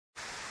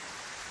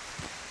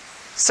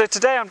So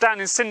today I'm down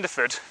in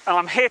Cinderford and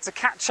I'm here to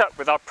catch up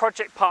with our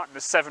project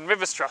partners Severn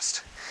Rivers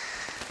Trust.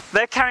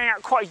 They're carrying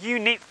out quite a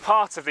unique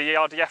part of the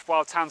ERDF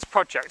Wild Towns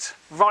project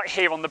right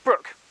here on the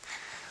Brook.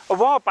 A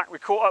while back we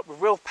caught up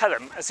with Will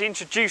Pelham as he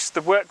introduced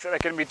the work that they're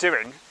going to be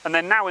doing, and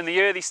they're now in the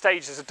early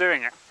stages of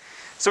doing it.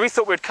 So we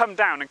thought we'd come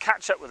down and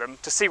catch up with them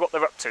to see what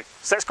they're up to.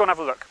 So let's go and have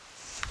a look.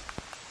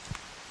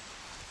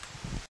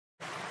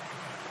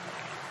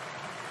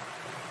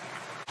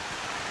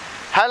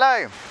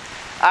 Hello,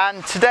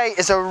 and today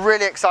is a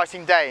really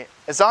exciting day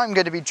as I'm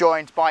going to be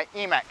joined by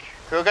EMEC,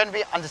 who are going to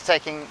be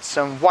undertaking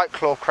some white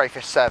claw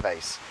crayfish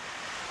surveys.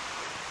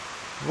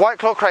 White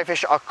claw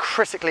crayfish are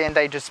critically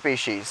endangered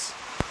species,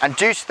 and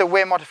due to the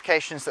weir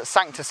modifications that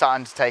Sanctus are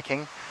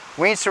undertaking,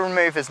 we need to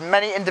remove as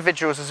many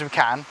individuals as we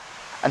can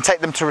and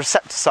take them to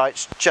receptor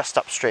sites just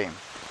upstream.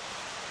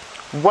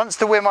 Once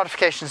the weir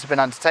modifications have been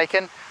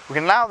undertaken, we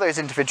can allow those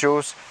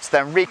individuals to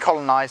then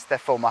recolonise their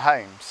former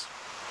homes.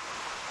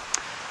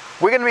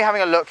 We're going to be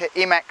having a look at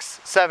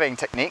EMEC's surveying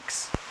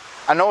techniques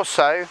and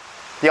also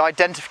the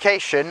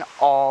identification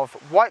of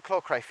white claw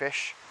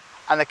crayfish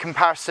and the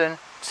comparison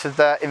to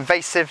the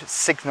invasive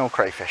signal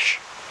crayfish.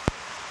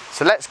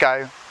 So let's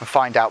go and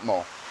find out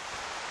more.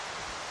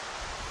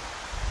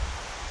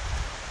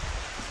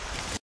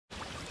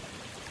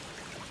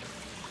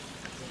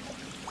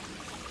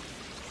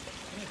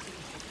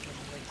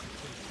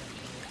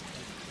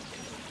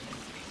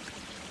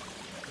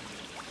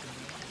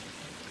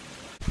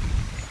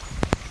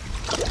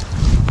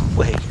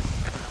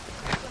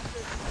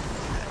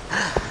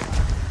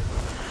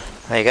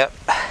 There you go.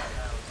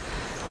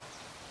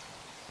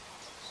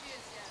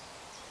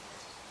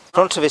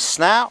 Front of his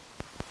snout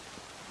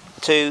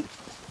to,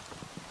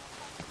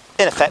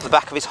 in effect, the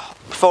back of his,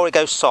 before he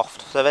goes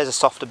soft. So there's a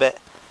softer bit,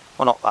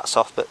 well not that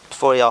soft, but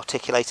before he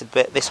articulated a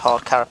bit, this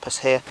hard carapace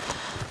here.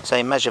 So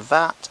you measure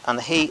that, and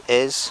he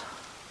is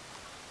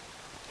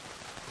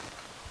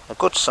a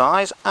good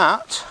size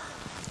at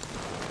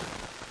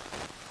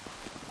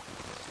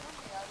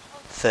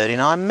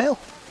 39mm.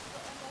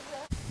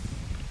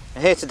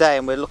 We're here today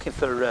and we're looking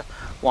for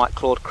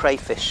white-clawed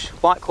crayfish.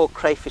 White-clawed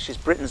crayfish is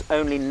Britain's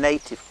only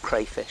native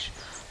crayfish.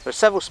 There are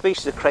several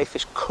species of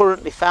crayfish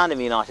currently found in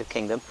the United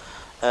Kingdom,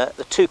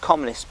 the two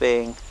commonest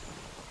being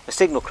the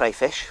signal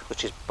crayfish,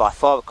 which is by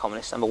far the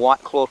commonest, and the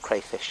white-clawed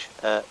crayfish,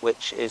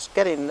 which is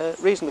getting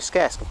reasonably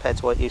scarce compared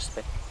to what it used to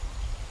be.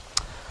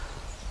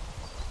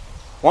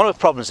 One of the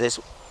problems is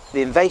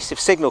the invasive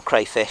signal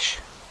crayfish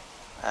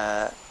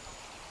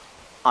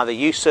either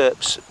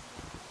usurps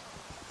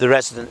the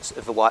residence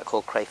of the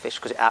white-clawed crayfish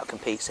because it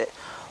outcompetes it,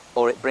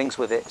 or it brings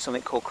with it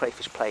something called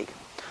crayfish plague.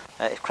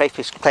 If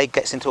crayfish plague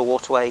gets into a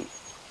waterway,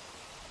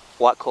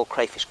 white-clawed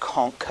crayfish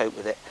can't cope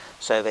with it,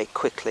 so they're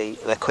quickly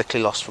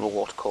lost from a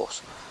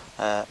watercourse.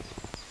 How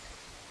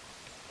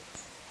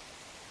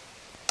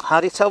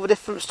do you tell the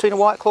difference between a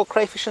white-clawed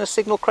crayfish and a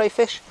signal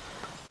crayfish?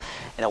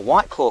 In a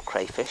white-clawed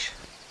crayfish,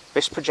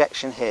 this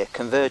projection here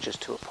converges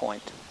to a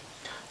point,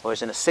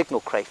 whereas in a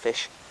signal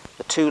crayfish,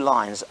 the two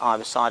lines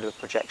either side of a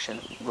projection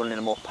run in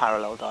a more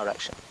parallel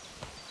direction.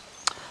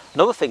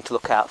 Another thing to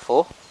look out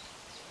for,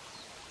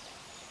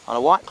 on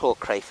a white-clawed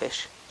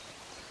crayfish,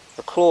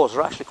 the claws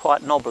are actually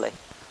quite knobbly,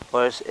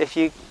 whereas if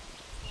you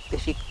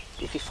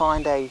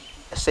find a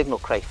signal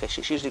crayfish,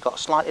 it's usually got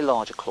slightly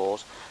larger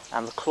claws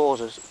and the claws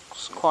are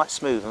quite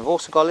smooth, and they've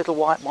also got a little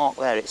white mark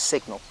there, it's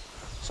signal,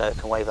 so it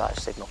can wave out a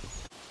signal.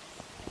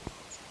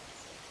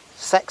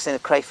 Sex in a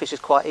crayfish is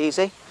quite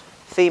easy.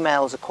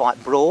 Females are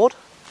quite broad.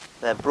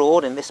 They're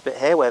broad in this bit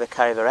here where they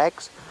carry their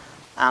eggs,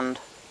 and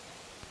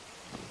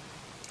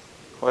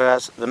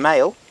whereas the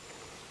male,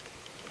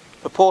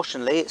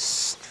 proportionally, it's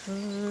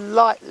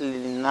slightly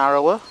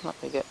narrower.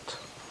 Let me get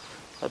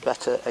a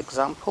better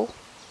example.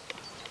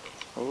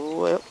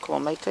 Oh, come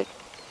on, matey.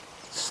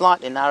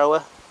 Slightly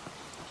narrower,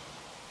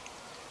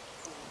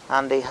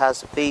 and he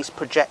has these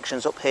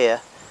projections up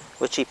here,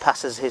 which he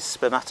passes his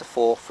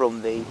spermatophore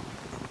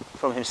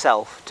from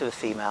himself to the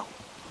female.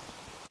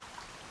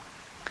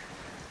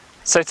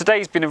 So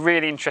today's been a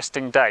really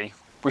interesting day.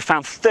 We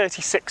found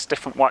 36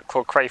 different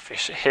white-clawed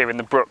crayfish here in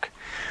the Brook,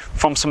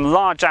 from some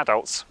large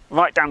adults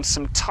right down to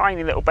some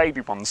tiny little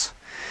baby ones.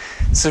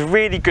 It's a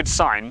really good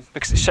sign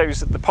because it shows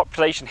that the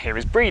population here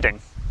is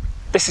breeding.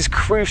 This is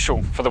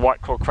crucial for the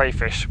white-clawed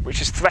crayfish,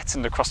 which is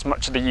threatened across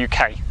much of the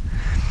UK.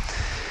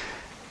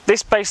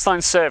 This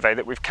baseline survey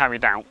that we've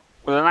carried out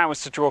will allow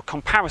us to draw a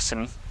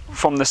comparison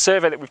from the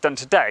survey that we've done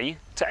today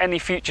to any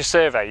future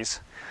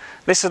surveys.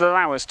 This will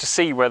allow us to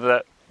see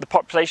whether the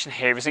population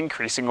here is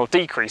increasing or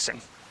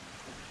decreasing.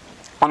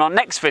 On our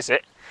next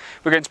visit,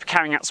 we're going to be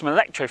carrying out some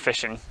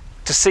electrofishing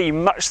to see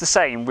much the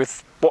same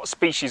with what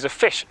species of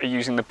fish are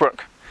using the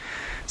Brook.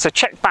 So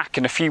check back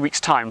in a few weeks'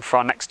 time for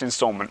our next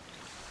instalment.